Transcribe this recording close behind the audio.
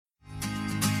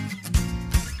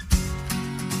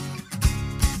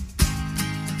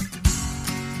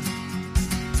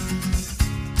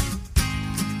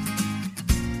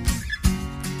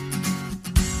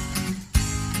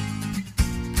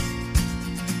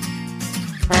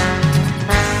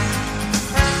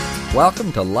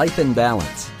Welcome to Life in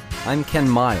Balance. I'm Ken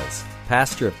Miles,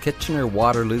 pastor of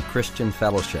Kitchener-Waterloo Christian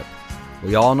Fellowship.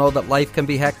 We all know that life can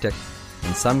be hectic,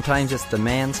 and sometimes its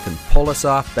demands can pull us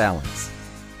off balance.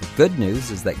 The good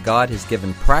news is that God has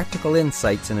given practical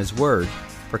insights in His Word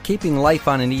for keeping life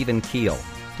on an even keel,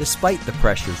 despite the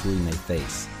pressures we may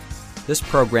face. This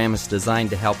program is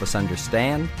designed to help us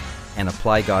understand and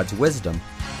apply God's wisdom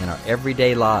in our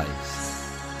everyday lives.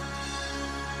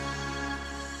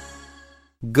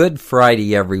 Good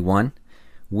Friday, everyone.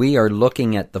 We are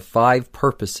looking at the 5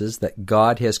 purposes that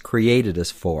God has created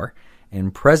us for,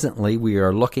 and presently we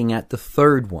are looking at the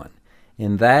 3rd one,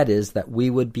 and that is that we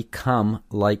would become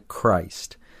like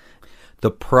Christ.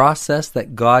 The process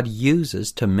that God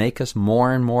uses to make us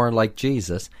more and more like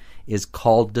Jesus is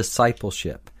called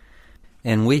discipleship,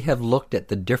 and we have looked at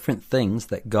the different things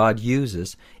that God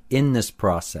uses in this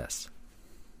process.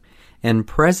 And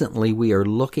presently we are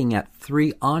looking at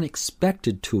 3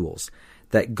 unexpected tools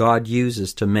that God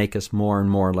uses to make us more and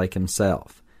more like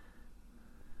Himself.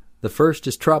 The first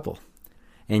is trouble.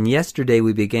 And yesterday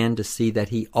we began to see that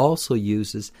He also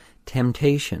uses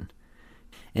temptation.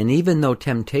 And even though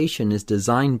temptation is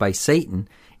designed by Satan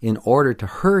in order to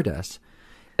hurt us,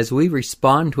 as we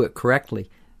respond to it correctly,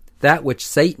 that which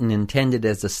Satan intended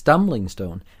as a stumbling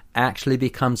stone actually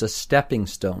becomes a stepping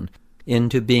stone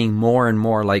into being more and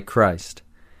more like Christ.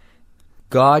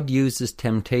 God uses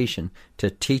temptation to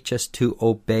teach us to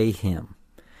obey Him.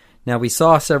 Now, we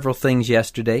saw several things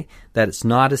yesterday, that it's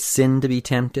not a sin to be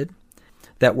tempted,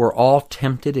 that we're all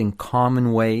tempted in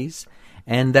common ways,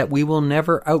 and that we will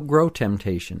never outgrow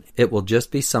temptation. It will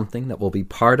just be something that will be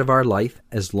part of our life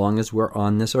as long as we're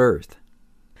on this earth.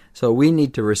 So we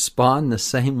need to respond the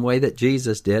same way that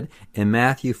Jesus did in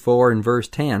Matthew 4 and verse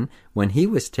 10. When He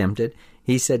was tempted,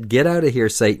 He said, "Get out of here,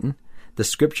 Satan. The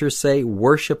Scriptures say,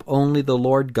 worship only the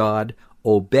Lord God,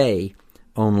 obey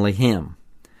only Him."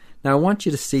 Now I want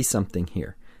you to see something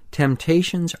here.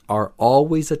 Temptations are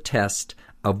always a test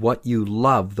of what you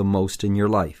love the most in your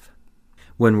life.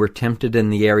 When we're tempted in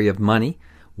the area of money,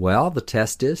 well, the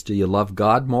test is, do you love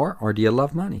God more or do you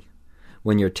love money?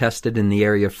 When you're tested in the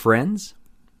area of friends,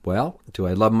 well, do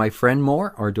I love my friend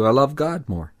more or do I love God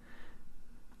more?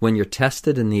 When you're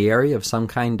tested in the area of some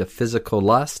kind of physical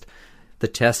lust, the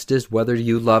test is whether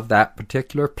you love that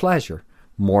particular pleasure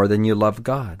more than you love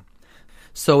God.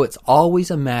 So it's always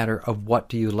a matter of what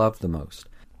do you love the most.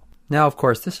 Now, of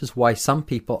course, this is why some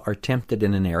people are tempted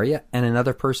in an area and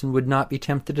another person would not be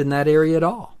tempted in that area at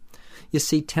all. You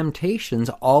see, temptations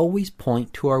always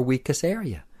point to our weakest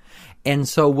area. And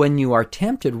so when you are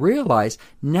tempted, realize,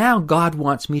 now God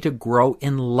wants me to grow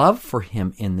in love for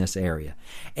Him in this area.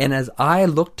 And as I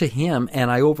look to Him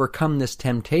and I overcome this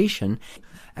temptation,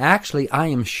 actually I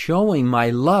am showing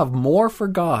my love more for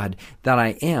God than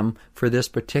I am for this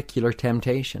particular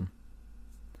temptation.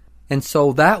 And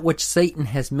so that which Satan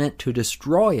has meant to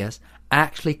destroy us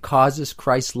actually causes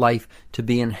Christ's life to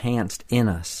be enhanced in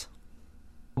us.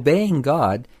 Obeying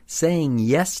God, saying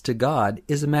yes to God,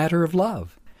 is a matter of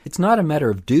love. It's not a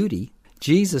matter of duty.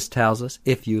 Jesus tells us,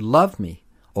 if you love me,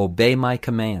 obey my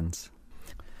commands.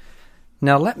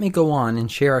 Now let me go on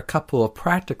and share a couple of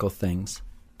practical things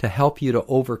to help you to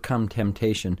overcome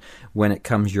temptation when it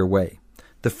comes your way.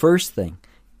 The first thing,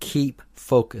 keep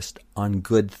focused on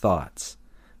good thoughts.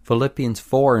 Philippians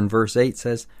 4 and verse 8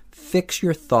 says, "Fix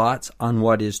your thoughts on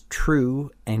what is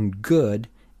true and good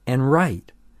and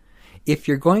right." If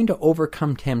you're going to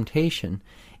overcome temptation,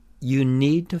 you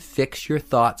need to fix your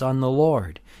thoughts on the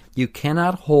Lord. You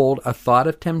cannot hold a thought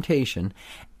of temptation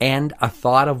and a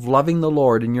thought of loving the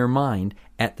Lord in your mind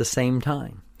at the same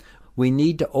time. We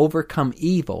need to overcome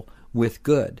evil with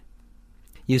good.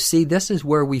 You see, this is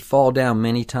where we fall down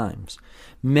many times.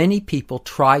 Many people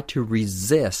try to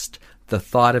resist the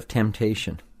thought of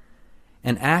temptation.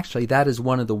 And actually, that is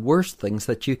one of the worst things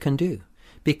that you can do,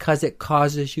 because it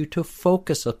causes you to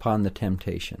focus upon the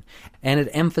temptation. And it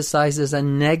emphasizes a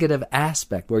negative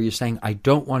aspect where you're saying, I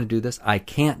don't want to do this, I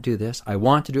can't do this, I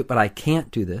want to do it, but I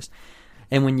can't do this.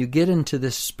 And when you get into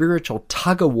this spiritual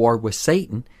tug-of-war with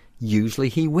Satan, usually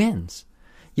he wins.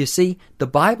 You see, the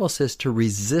Bible says to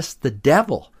resist the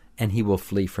devil and he will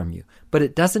flee from you. But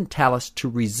it doesn't tell us to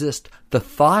resist the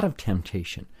thought of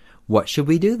temptation. What should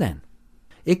we do then?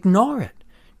 Ignore it.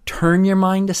 Turn your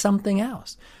mind to something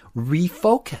else.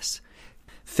 Refocus.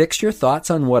 Fix your thoughts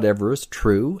on whatever is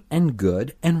true and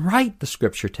good and right, the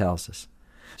Scripture tells us.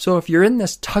 So if you're in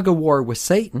this tug-of-war with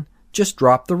Satan, just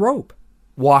drop the rope.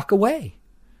 Walk away.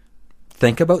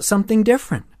 Think about something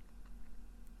different.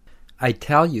 I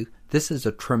tell you, this is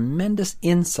a tremendous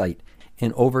insight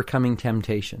in overcoming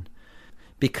temptation,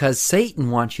 because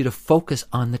Satan wants you to focus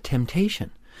on the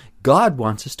temptation. God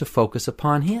wants us to focus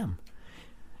upon Him.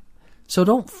 So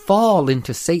don't fall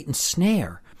into Satan's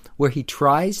snare where he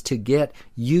tries to get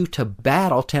you to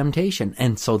battle temptation.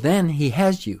 And so then he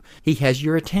has you. He has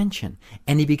your attention,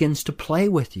 and he begins to play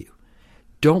with you.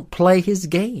 Don't play his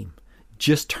game.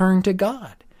 Just turn to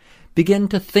God. Begin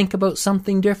to think about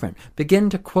something different. Begin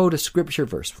to quote a scripture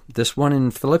verse. This one in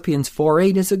Philippians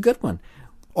 4:8 is a good one.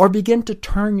 Or begin to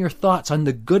turn your thoughts on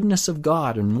the goodness of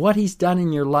God and what He's done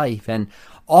in your life and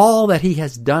all that He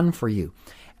has done for you.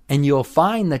 And you'll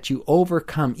find that you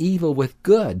overcome evil with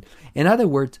good. In other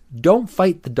words, don't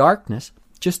fight the darkness,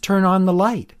 just turn on the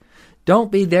light.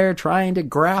 Don't be there trying to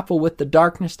grapple with the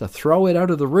darkness to throw it out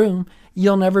of the room.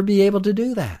 You'll never be able to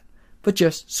do that. But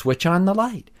just switch on the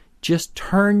light. Just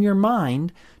turn your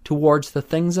mind towards the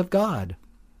things of God.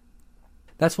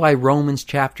 That's why Romans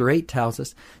chapter 8 tells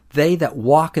us, they that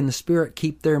walk in the Spirit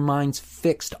keep their minds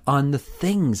fixed on the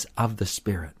things of the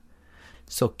Spirit.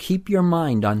 So keep your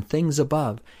mind on things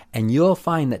above, and you'll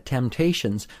find that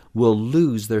temptations will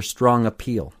lose their strong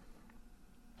appeal.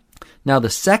 Now, the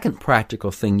second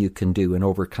practical thing you can do in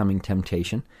overcoming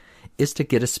temptation is to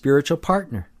get a spiritual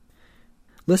partner.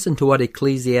 Listen to what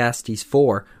Ecclesiastes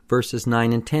 4, verses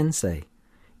 9 and 10 say.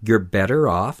 You're better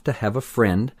off to have a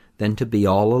friend than to be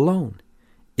all alone.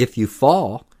 If you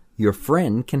fall, your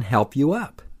friend can help you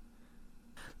up.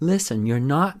 Listen, you're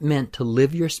not meant to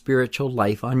live your spiritual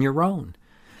life on your own.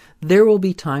 There will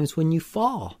be times when you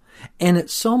fall, and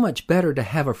it's so much better to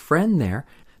have a friend there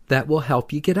that will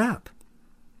help you get up.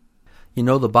 You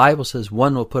know, the Bible says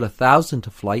one will put 1,000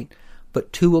 to flight,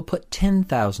 but two will put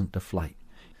 10,000 to flight.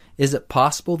 Is it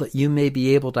possible that you may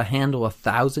be able to handle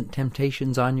 1,000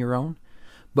 temptations on your own,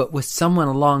 but with someone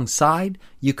alongside,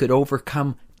 you could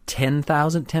overcome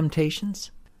 10,000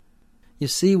 temptations? You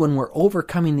see, when we're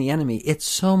overcoming the enemy, it's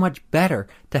so much better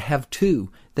to have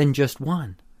two than just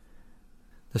one.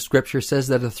 The Scripture says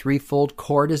that a threefold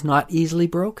cord is not easily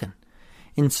broken.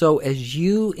 And so as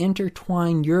you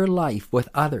intertwine your life with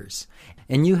others,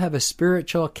 and you have a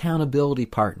spiritual accountability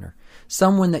partner,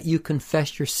 someone that you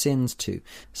confess your sins to,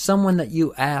 someone that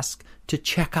you ask to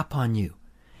check up on you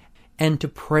and to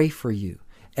pray for you,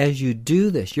 as you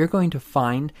do this, you're going to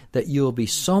find that you will be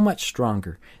so much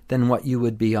stronger than what you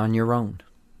would be on your own.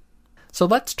 So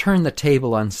let's turn the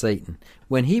table on Satan.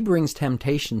 When he brings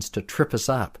temptations to trip us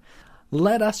up,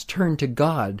 let us turn to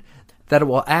God, that it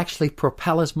will actually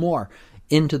propel us more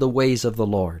into the ways of the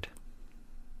Lord.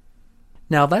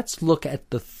 Now let's look at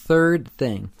the third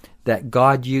thing that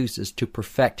God uses to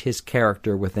perfect His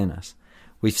character within us.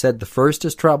 We've said the first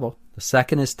is trouble, the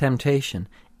second is temptation,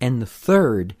 and the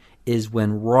third is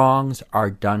when wrongs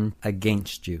are done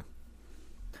against you.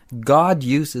 God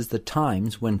uses the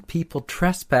times when people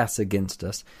trespass against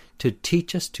us to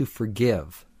teach us to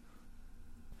forgive.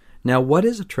 Now, what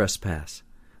is a trespass?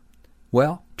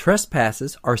 Well,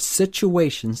 trespasses are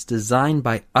situations designed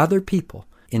by other people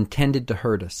intended to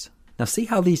hurt us. Now, see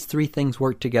how these three things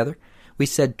work together? We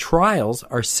said trials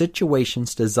are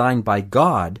situations designed by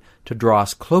God to draw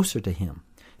us closer to Him.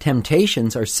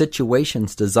 Temptations are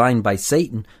situations designed by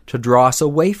Satan to draw us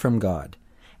away from God.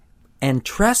 And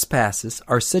trespasses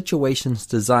are situations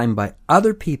designed by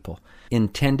other people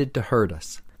intended to hurt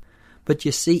us. But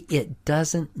you see, it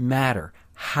doesn't matter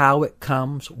how it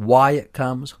comes, why it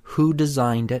comes, who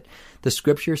designed it. The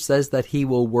Scripture says that He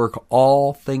will work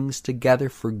all things together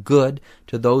for good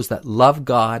to those that love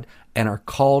God and are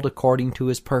called according to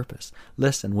His purpose.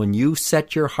 Listen, when you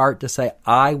set your heart to say,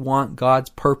 I want God's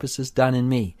purposes done in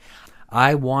me,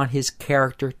 I want His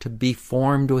character to be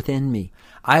formed within me,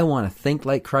 I want to think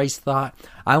like Christ thought,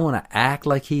 I want to act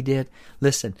like He did.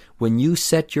 Listen, when you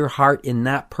set your heart in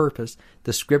that purpose,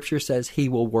 the Scripture says He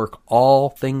will work all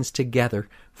things together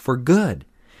for good.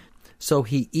 So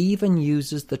He even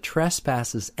uses the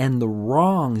trespasses and the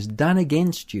wrongs done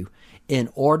against you in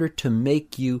order to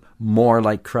make you more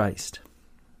like Christ.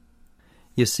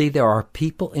 You see, there are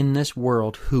people in this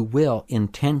world who will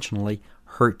intentionally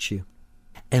hurt you.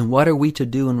 And what are we to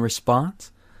do in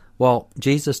response? Well,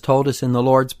 Jesus told us in the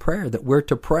Lord's Prayer that we're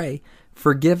to pray,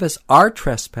 forgive us our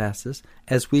trespasses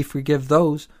as we forgive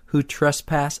those who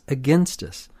trespass against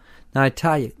us. Now I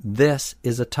tell you, this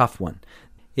is a tough one.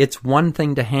 It's one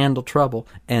thing to handle trouble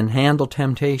and handle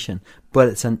temptation, but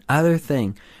it's another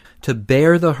thing to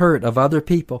bear the hurt of other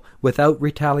people without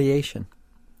retaliation.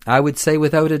 I would say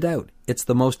without a doubt, it's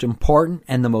the most important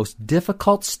and the most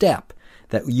difficult step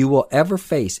that you will ever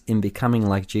face in becoming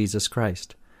like Jesus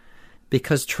Christ.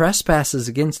 Because trespasses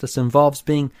against us involves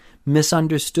being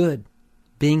misunderstood,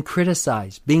 being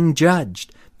criticized, being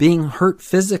judged, being hurt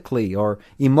physically or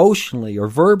emotionally or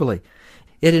verbally.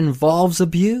 It involves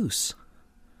abuse.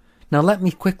 Now let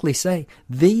me quickly say,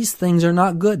 these things are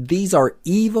not good. These are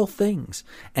evil things.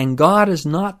 And God is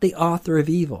not the author of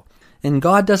evil. And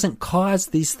God doesn't cause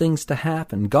these things to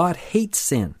happen. God hates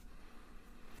sin.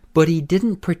 But He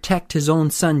didn't protect His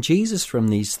own Son Jesus from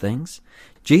these things.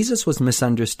 Jesus was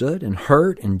misunderstood and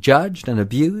hurt and judged and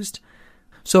abused.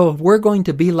 So if we're going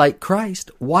to be like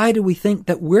Christ, why do we think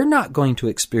that we're not going to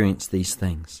experience these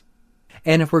things?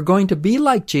 And if we're going to be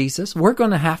like Jesus, we're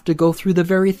going to have to go through the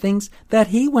very things that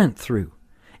He went through.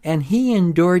 And He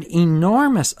endured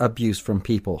enormous abuse from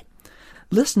people.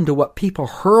 Listen to what people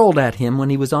hurled at Him when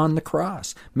He was on the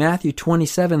cross. Matthew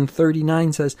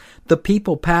 27:39 says, "The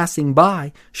people passing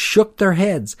by shook their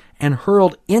heads and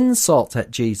hurled insults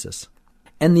at Jesus.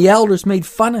 And the elders made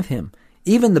fun of Him.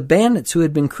 Even the bandits who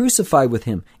had been crucified with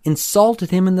Him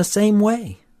insulted Him in the same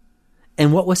way."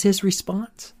 And what was His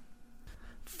response?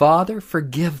 "Father,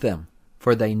 forgive them,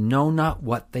 for they know not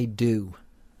what they do."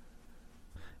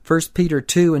 1 Peter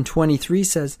 2:23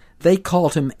 says, "They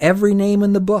called Him every name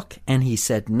in the book, and He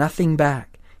said nothing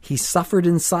back. He suffered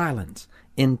in silence,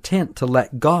 intent to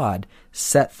let God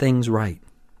set things right."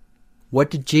 What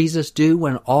did Jesus do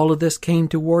when all of this came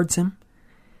towards Him?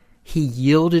 He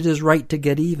yielded His right to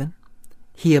get even.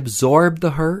 He absorbed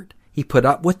the hurt. He put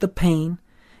up with the pain,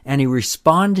 and He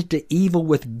responded to evil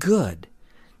with good.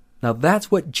 Now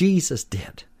that's what Jesus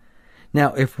did.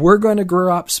 Now, if we're going to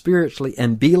grow up spiritually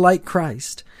and be like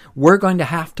Christ, we're going to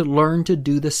have to learn to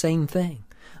do the same thing.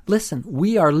 Listen,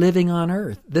 we are living on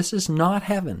earth. This is not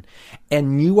heaven.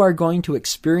 And you are going to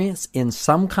experience in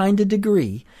some kind of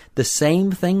degree the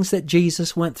same things that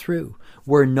Jesus went through.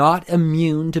 We're not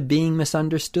immune to being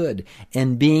misunderstood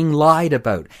and being lied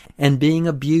about and being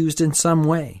abused in some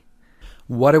way.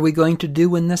 What are we going to do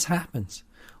when this happens?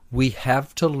 We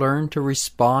have to learn to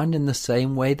respond in the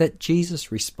same way that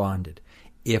Jesus responded,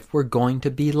 if we're going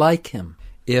to be like Him,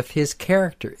 if His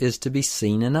character is to be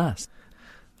seen in us.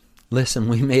 Listen,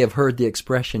 we may have heard the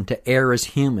expression, to err is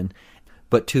human,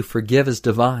 but to forgive is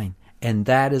divine, and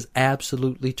that is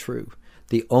absolutely true.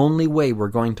 The only way we're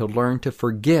going to learn to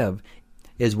forgive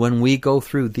is when we go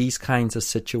through these kinds of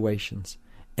situations.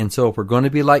 And so if we're going to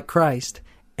be like Christ,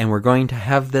 and we're going to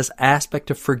have this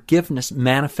aspect of forgiveness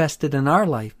manifested in our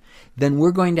life, then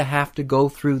we're going to have to go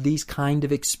through these kind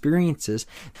of experiences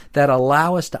that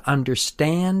allow us to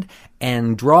understand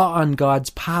and draw on God's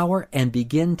power and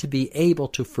begin to be able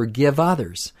to forgive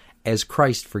others as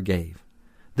Christ forgave.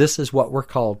 This is what we're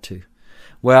called to.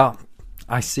 Well,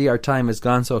 I see our time has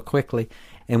gone so quickly,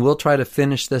 and we'll try to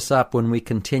finish this up when we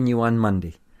continue on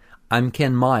Monday. I'm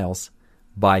Ken Miles.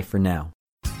 Bye for now.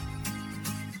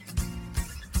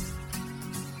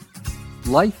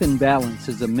 Life in Balance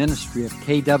is a ministry of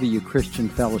KW Christian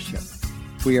Fellowship.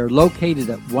 We are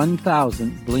located at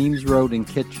 1000 Bleams Road in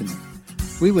Kitchener.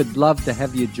 We would love to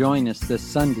have you join us this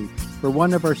Sunday for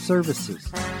one of our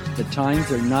services. The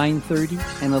times are 9:30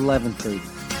 and 11:30.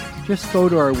 Just go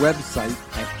to our website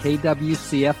at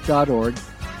kwcf.org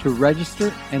to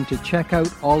register and to check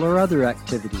out all our other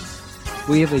activities.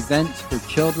 We have events for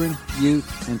children,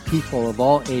 youth, and people of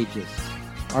all ages.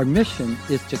 Our mission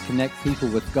is to connect people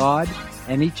with God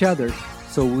and each other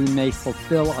so we may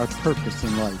fulfill our purpose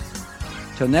in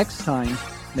life. Till next time,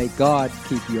 may God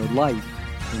keep your life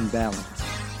in balance.